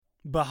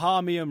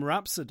Bahamian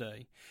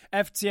rhapsody.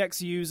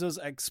 FTX users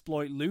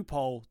exploit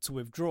loophole to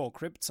withdraw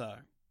crypto.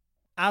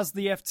 As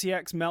the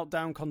FTX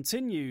meltdown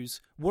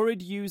continues,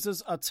 worried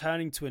users are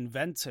turning to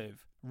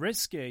inventive,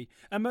 risky,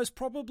 and most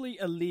probably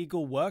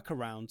illegal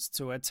workarounds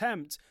to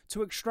attempt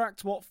to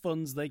extract what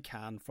funds they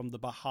can from the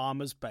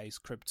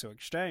Bahamas-based crypto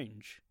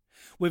exchange.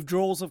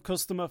 Withdrawals of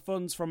customer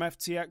funds from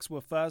FTX were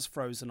first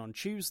frozen on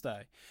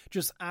Tuesday,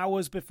 just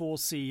hours before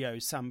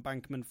CEO Sam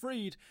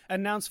Bankman-Fried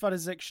announced that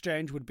his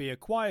exchange would be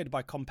acquired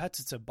by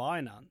competitor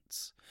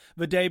Binance.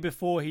 The day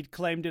before, he'd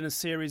claimed in a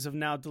series of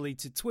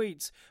now-deleted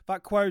tweets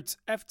that, quote,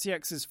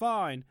 FTX is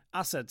fine,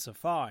 assets are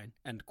fine,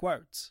 end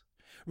quote.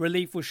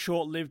 Relief was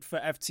short-lived for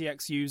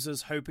FTX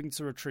users hoping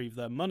to retrieve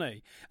their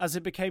money, as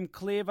it became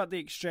clear that the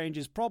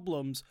exchange's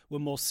problems were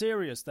more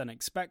serious than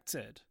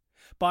expected.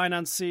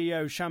 Binance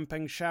CEO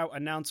Changpeng Zhao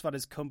announced that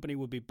his company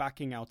would be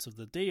backing out of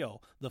the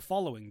deal the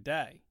following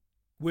day.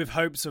 With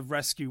hopes of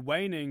rescue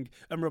waning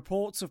and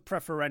reports of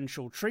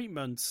preferential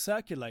treatment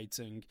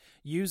circulating,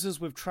 users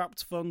with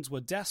trapped funds were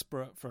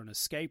desperate for an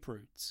escape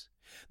route.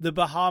 The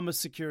Bahamas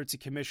Security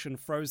Commission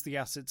froze the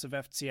assets of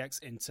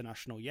FTX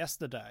International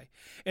yesterday,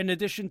 in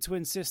addition to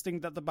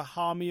insisting that the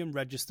Bahamian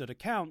registered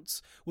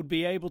accounts would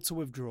be able to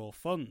withdraw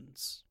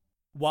funds.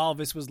 While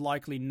this was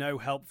likely no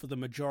help for the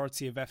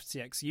majority of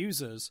FTX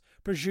users,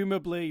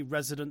 presumably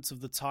residents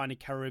of the tiny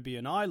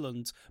Caribbean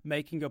island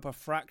making up a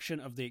fraction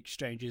of the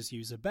exchange's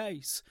user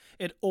base,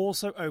 it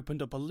also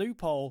opened up a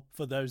loophole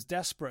for those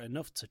desperate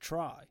enough to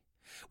try.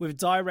 With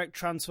direct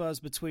transfers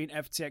between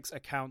FTX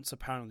accounts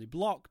apparently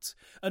blocked,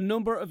 a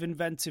number of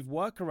inventive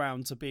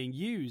workarounds are being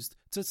used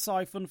to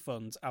siphon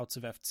funds out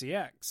of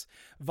FTX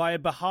via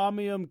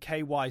Bahamian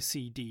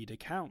KYC-D'd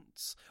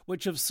accounts,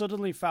 which have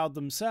suddenly found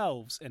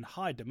themselves in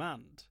high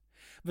demand.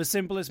 The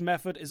simplest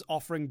method is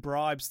offering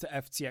bribes to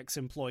FTX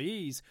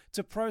employees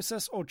to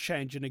process or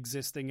change an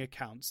existing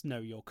account's Know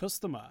Your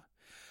Customer.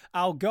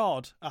 Al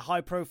God, a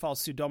high-profile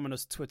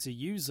pseudomonymous Twitter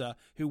user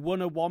who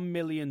won a $1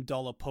 million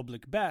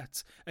public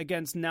bet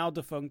against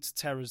now-defunct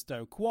Terrace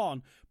Do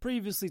Kwon,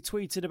 previously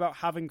tweeted about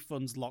having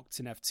funds locked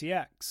in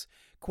FTX.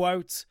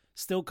 Quote,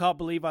 "Still can't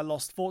believe I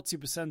lost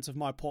 40% of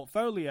my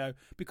portfolio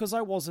because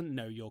I wasn't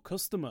Know Your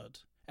Customer."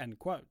 End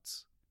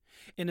quote.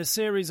 In a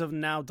series of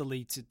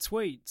now-deleted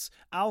tweets,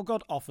 Al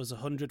God offers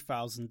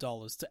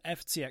 $100,000 to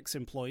FTX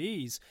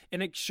employees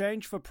in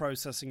exchange for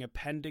processing a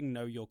pending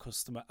Know Your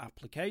Customer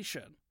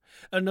application.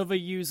 Another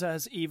user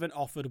has even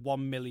offered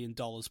 $1 million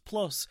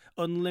plus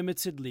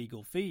unlimited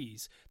legal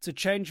fees to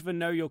change the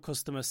Know Your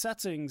Customer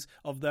settings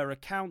of their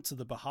account to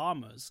the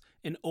Bahamas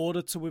in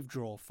order to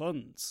withdraw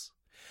funds.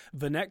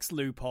 The next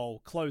loophole,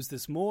 closed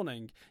this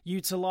morning,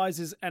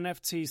 utilizes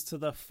NFTs to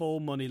their full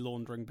money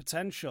laundering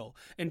potential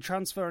in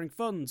transferring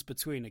funds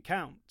between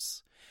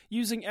accounts.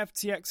 Using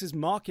FTX's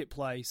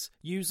marketplace,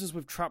 users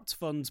with trapped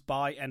funds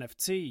buy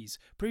NFTs,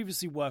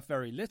 previously worth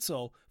very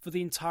little, for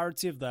the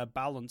entirety of their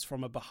balance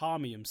from a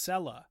Bahamian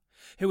seller,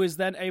 who is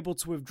then able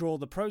to withdraw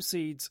the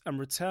proceeds and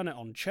return it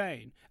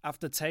on-chain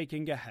after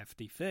taking a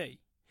hefty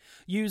fee.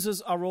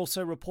 Users are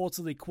also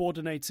reportedly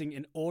coordinating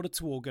in order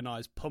to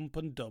organize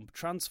pump-and-dump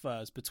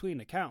transfers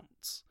between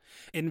accounts.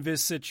 In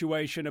this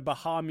situation, a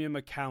Bahamian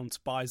account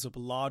buys up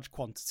large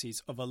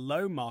quantities of a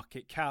low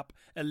market cap,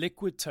 a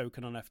liquid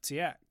token on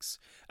FTX,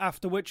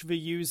 after which the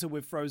user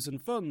with frozen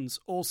funds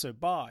also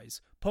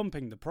buys,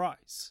 pumping the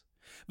price.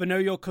 The Know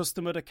Your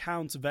Customer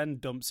account then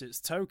dumps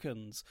its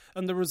tokens,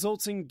 and the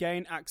resulting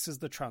gain acts as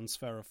the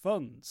transfer of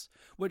funds,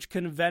 which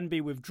can then be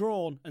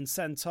withdrawn and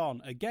sent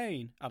on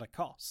again at a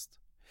cost.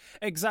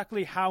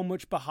 Exactly how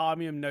much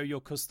Bahamian Know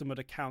Your Customer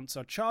accounts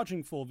are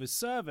charging for this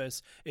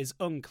service is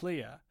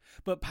unclear,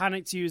 but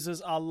panicked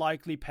users are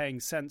likely paying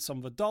cents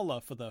on the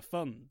dollar for their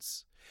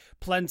funds.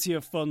 Plenty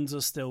of funds are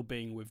still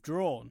being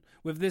withdrawn,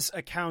 with this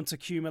account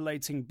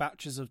accumulating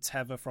batches of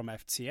tether from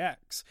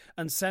FTX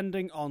and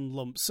sending on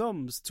lump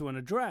sums to an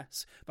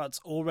address that's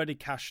already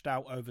cashed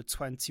out over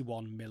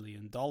 $21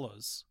 million.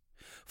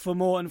 For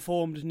more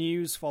informed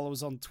news, follow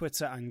us on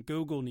Twitter and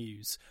Google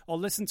News, or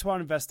listen to our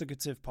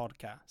investigative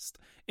podcast,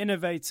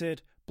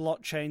 Innovated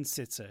Blockchain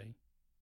City.